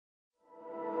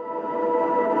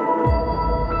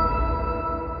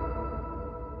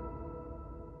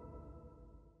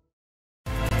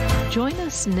Join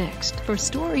us next for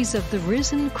stories of the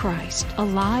risen Christ,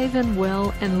 alive and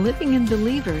well and living in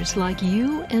believers like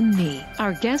you and me.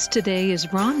 Our guest today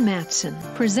is Ron Matsen,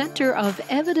 presenter of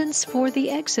Evidence for the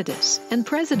Exodus and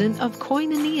president of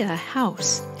Koinonia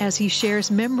House, as he shares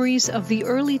memories of the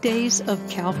early days of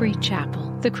Calvary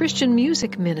Chapel, the Christian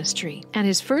music ministry, and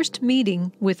his first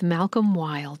meeting with Malcolm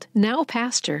Wilde, now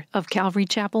pastor of Calvary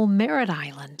Chapel Merritt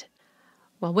Island.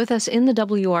 Well, with us in the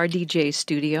WRDJ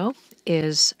studio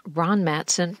is Ron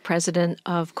Matsen, president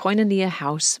of Koinonia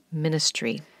House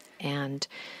Ministry. And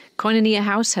Koinonia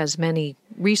House has many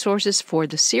resources for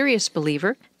the serious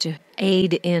believer to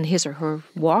aid in his or her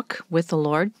walk with the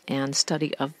Lord and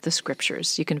study of the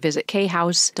Scriptures. You can visit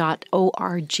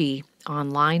khouse.org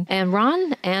online. And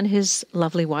Ron and his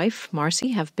lovely wife, Marcy,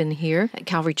 have been here at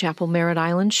Calvary Chapel Merritt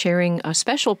Island sharing a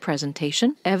special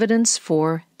presentation, Evidence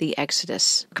for the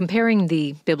Exodus, comparing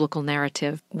the biblical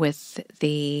narrative with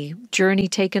the journey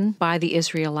taken by the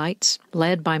Israelites,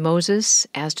 led by Moses,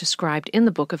 as described in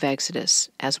the book of Exodus,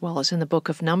 as well as in the book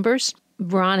of Numbers.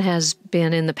 Ron has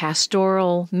been in the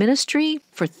pastoral ministry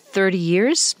for 30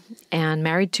 years and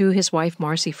married to his wife,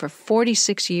 Marcy, for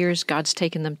 46 years. God's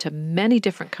taken them to many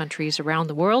different countries around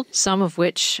the world, some of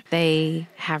which they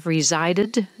have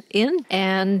resided in.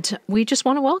 And we just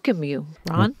want to welcome you,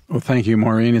 Ron. Well, thank you,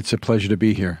 Maureen. It's a pleasure to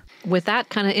be here. With that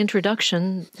kind of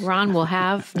introduction, Ron will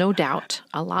have, no doubt,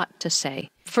 a lot to say.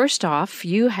 First off,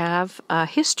 you have a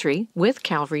history with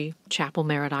Calvary Chapel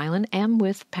Merritt Island and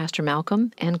with Pastor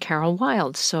Malcolm and Carol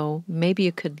Wilde, so maybe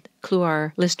you could clue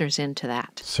our listeners into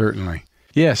that. Certainly.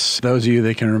 Yes, those of you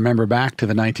that can remember back to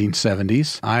the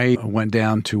 1970s, I went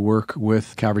down to work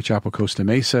with Calvary Chapel Costa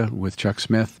Mesa with Chuck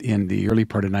Smith in the early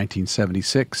part of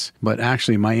 1976. But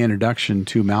actually, my introduction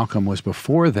to Malcolm was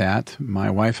before that. My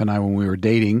wife and I, when we were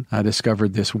dating,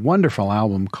 discovered this wonderful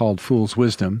album called Fool's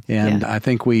Wisdom. And I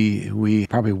think we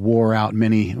probably wore out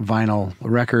many vinyl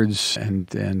records and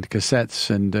cassettes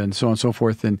and so on and so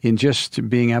forth, and in just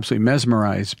being absolutely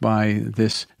mesmerized by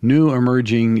this new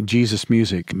emerging Jesus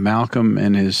music. Malcolm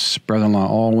and his brother-in-law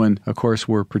Alwyn, of course,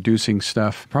 were producing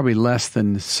stuff, probably less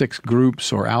than 6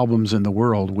 groups or albums in the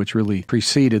world, which really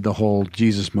preceded the whole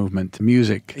Jesus movement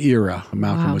music era.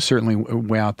 Malcolm was certainly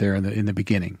way out there in the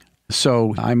beginning.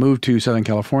 So I moved to Southern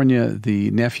California.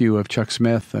 The nephew of Chuck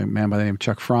Smith, a man by the name of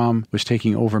Chuck Fromm, was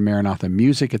taking over Maranatha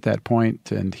Music at that point,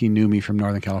 and he knew me from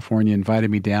Northern California, invited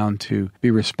me down to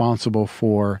be responsible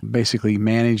for basically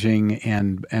managing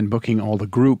and booking all the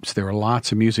groups. There were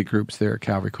lots of music groups there at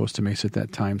Calvary Costa Mesa at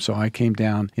that time. So I came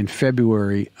down in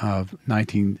February of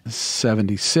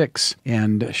 1976,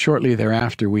 and shortly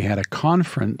thereafter we had a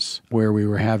conference where we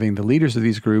were having the leaders of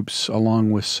these groups,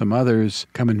 along with some others,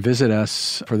 come and visit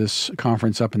us for this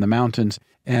conference up in the mountains,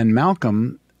 and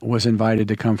Malcolm was invited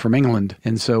to come from England.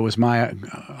 And so it was my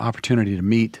opportunity to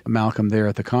meet Malcolm there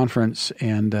at the conference.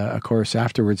 And of course,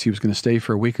 afterwards, he was going to stay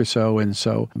for a week or so. And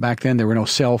so back then, there were no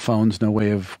cell phones, no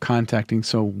way of contacting.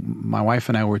 So my wife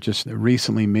and I were just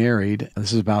recently married.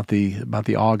 This is about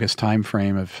the August time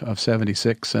frame of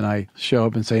 76. And I show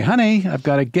up and say, honey, I've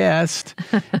got a guest.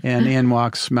 And in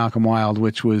walks Malcolm Wilde,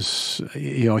 which was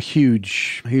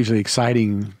hugely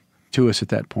exciting to us at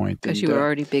that point. Because you were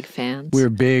already big fans. We were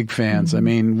big fans. Mm-hmm. I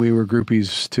mean, we were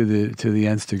groupies to the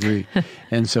nth degree.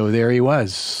 And so there he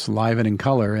was, live and in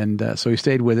color. And so he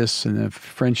stayed with us, and a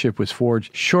friendship was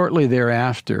forged. Shortly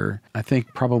thereafter, I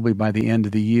think probably by the end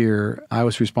of the year, I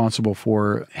was responsible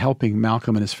for helping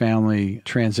Malcolm and his family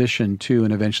transition to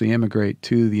and eventually immigrate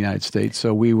to the United States.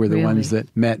 So we were the ones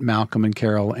that met Malcolm and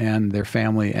Carol and their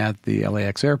family at the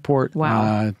LAX airport.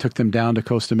 Wow. Took them down to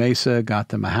Costa Mesa, got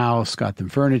them a house, got them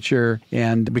furniture.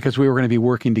 And because we were going to be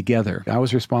working together, I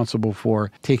was responsible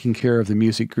for taking care of the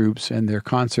music groups and their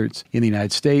concerts in the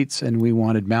United States, and we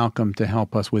wanted Malcolm to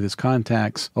help us with his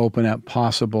contacts, open up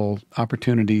possible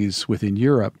opportunities within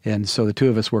Europe. And so the two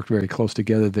of us worked very close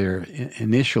together there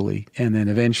initially, and then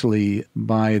eventually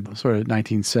by sort of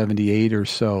 1978 or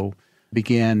so,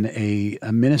 began a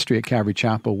ministry at Calvary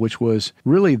Chapel, which was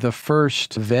really the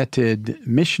first vetted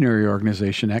missionary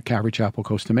organization at Calvary Chapel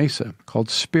Costa Mesa, called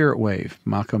Spirit Wave.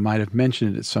 Malcolm might have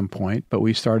mentioned it at some point, but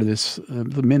we started this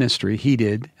ministry, he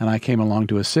did, and I came along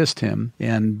to assist him.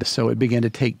 And so it began to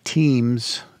take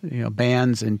teams,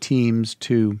 bands and teams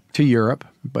to Europe,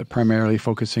 but primarily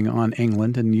focusing on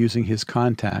England and using his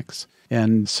contacts.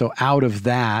 And so out of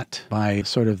that, by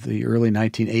sort of the early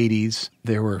 1980s,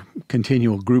 there were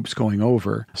continual groups going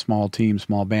over, small teams,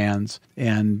 small bands.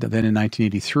 And then in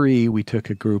 1983, we took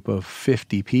a group of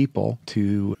 50 people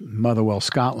to Motherwell,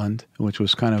 Scotland, which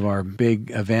was kind of our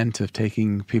big event of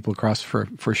taking people across for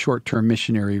short-term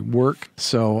missionary work.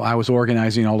 So I was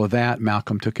organizing all of that.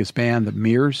 Malcolm took his band, the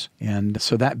Mears. And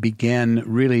so that began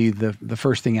really the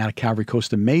first thing out of Calvary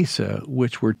Costa Mesa,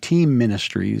 which were team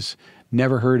ministries,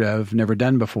 never heard of, never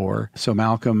done before. So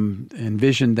Malcolm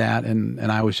envisioned that, and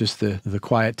I was just the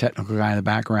quiet technical guy in the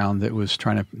background that was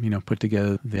trying to, put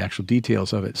together the actual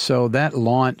details of it. So that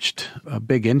launched a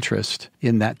big interest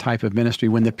in that type of ministry.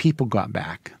 When the people got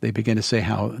back, they began to say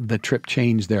how the trip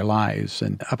changed their lives.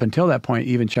 And up until that point,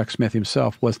 even Chuck Smith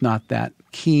himself was not that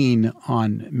keen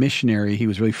on missionary. He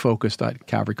was really focused on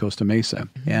Calvary Costa Mesa.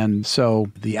 And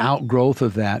so the outgrowth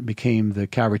of that became the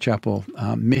Calvary Chapel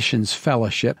Missions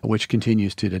Fellowship, which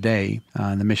continues to today.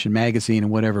 The Mission Magazine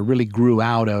and whatever really grew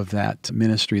out of that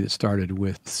ministry that started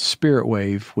with Spirit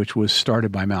Wave, which was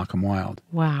started by Malcolm Wilde.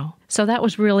 Wow. So that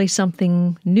was really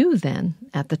something new then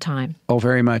at the time. Oh,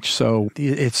 very much so.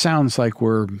 It sounds like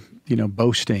we're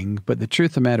boasting. But the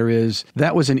truth of the matter is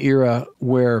that was an era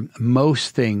where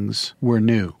most things were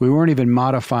new. We weren't even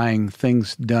modifying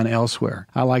things done elsewhere.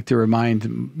 I like to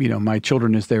remind, my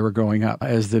children as they were growing up,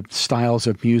 as the styles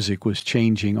of music was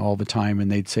changing all the time,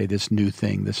 and they'd say this new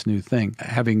thing.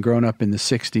 Having grown up in the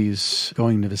 60s,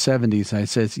 going to the 70s, I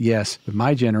said, yes,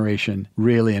 my generation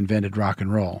really invented rock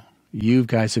and roll. You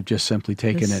guys have just simply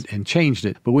taken it and changed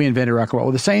it. But we invented rock and roll.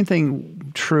 Well, the same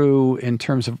thing true in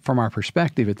terms of, from our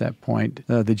perspective at that point,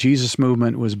 the Jesus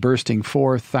movement was bursting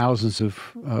forth. Thousands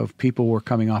of people were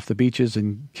coming off the beaches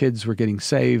and kids were getting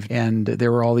saved. And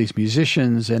there were all these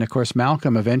musicians. And of course,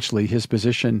 Malcolm, eventually, his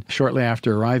position shortly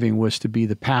after arriving was to be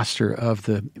the pastor of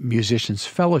the Musicians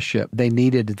Fellowship. They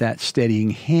needed that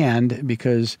steadying hand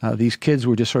because these kids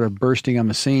were just sort of bursting on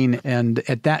the scene. And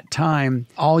at that time,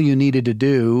 all you needed to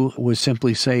do was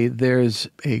simply say there's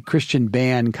a Christian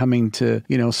band coming to,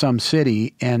 some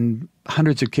city, and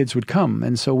hundreds of kids would come.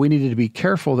 And so we needed to be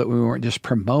careful that we weren't just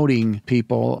promoting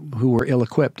people who were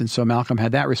ill-equipped. And so Malcolm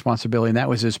had that responsibility, and that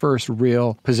was his first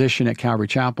real position at Calvary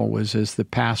Chapel, was as the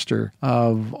pastor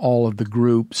of all of the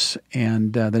groups.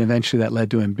 And then eventually that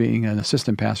led to him being an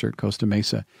assistant pastor at Costa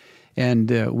Mesa. And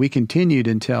we continued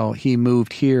until he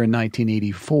moved here in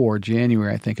 1984,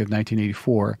 January, I think, of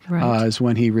 1984, is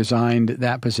when he resigned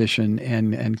that position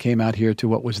and came out here to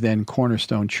what was then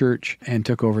Cornerstone Church and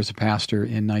took over as a pastor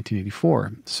in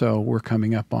 1984. So we're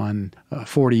coming up on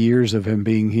 40 years of him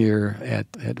being here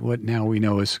at what now we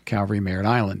know as Calvary Merritt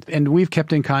Island. And we've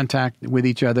kept in contact with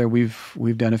each other.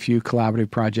 We've done a few collaborative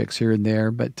projects here and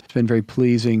there, but it's been very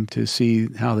pleasing to see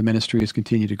how the ministry has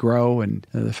continued to grow and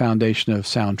the foundation of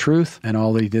sound truth and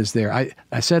all that he does there.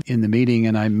 I said in the meeting,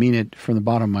 and I mean it from the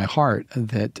bottom of my heart,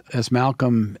 that as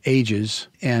Malcolm ages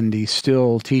and he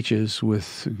still teaches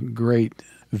with great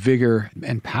vigor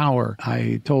and power,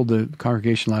 I told the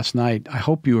congregation last night, I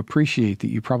hope you appreciate that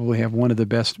you probably have one of the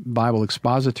best Bible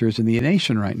expositors in the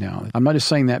nation right now. I'm not just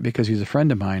saying that because he's a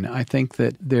friend of mine. I think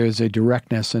that there's a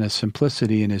directness and a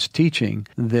simplicity in his teaching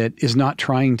that is not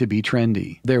trying to be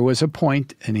trendy. There was a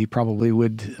point, and he probably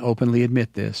would openly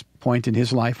admit this, point in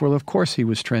his life where, of course, he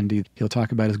was trendy. He'll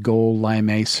talk about his gold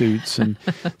lame suits and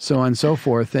so on and so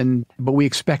forth. But we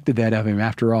expected that of him.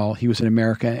 After all, he was in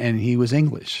America and he was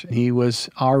English. He was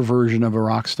our version of a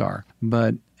rock star.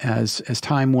 But as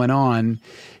time went on,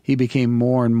 he became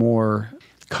more and more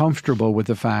comfortable with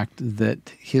the fact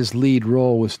that his lead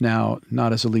role was now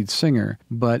not as a lead singer,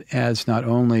 but as not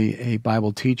only a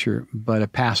Bible teacher, but a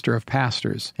pastor of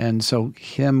pastors. And so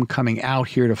him coming out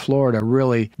here to Florida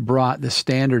really brought the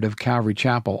standard of Calvary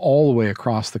Chapel all the way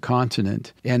across the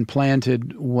continent and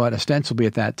planted what ostensibly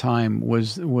at that time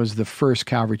was the first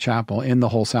Calvary Chapel in the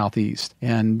whole Southeast.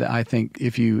 And I think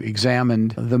if you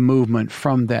examined the movement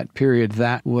from that period,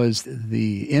 that was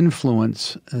the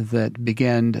influence that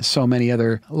began so many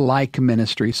other like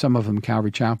ministries, some of them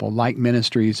Calvary Chapel, like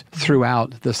ministries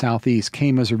throughout the Southeast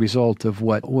came as a result of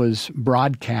what was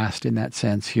broadcast in that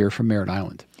sense here from Merritt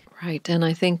Island. Right, and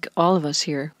I think all of us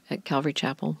here at Calvary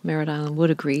Chapel Merritt Island would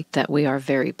agree that we are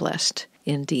very blessed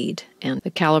indeed. And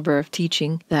the caliber of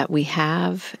teaching that we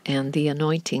have and the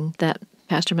anointing that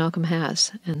Pastor Malcolm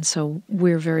has. And so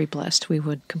we're very blessed. We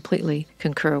would completely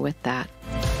concur with that.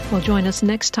 Well, join us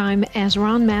next time as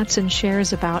Ron Matsen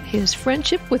shares about his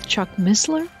friendship with Chuck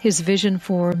Missler, his vision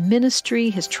for ministry,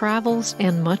 his travels,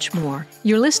 and much more.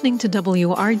 You're listening to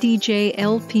WRDJ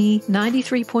LP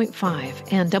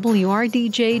 93.5 and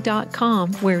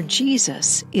WRDJ.com, where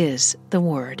Jesus is the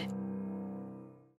Word.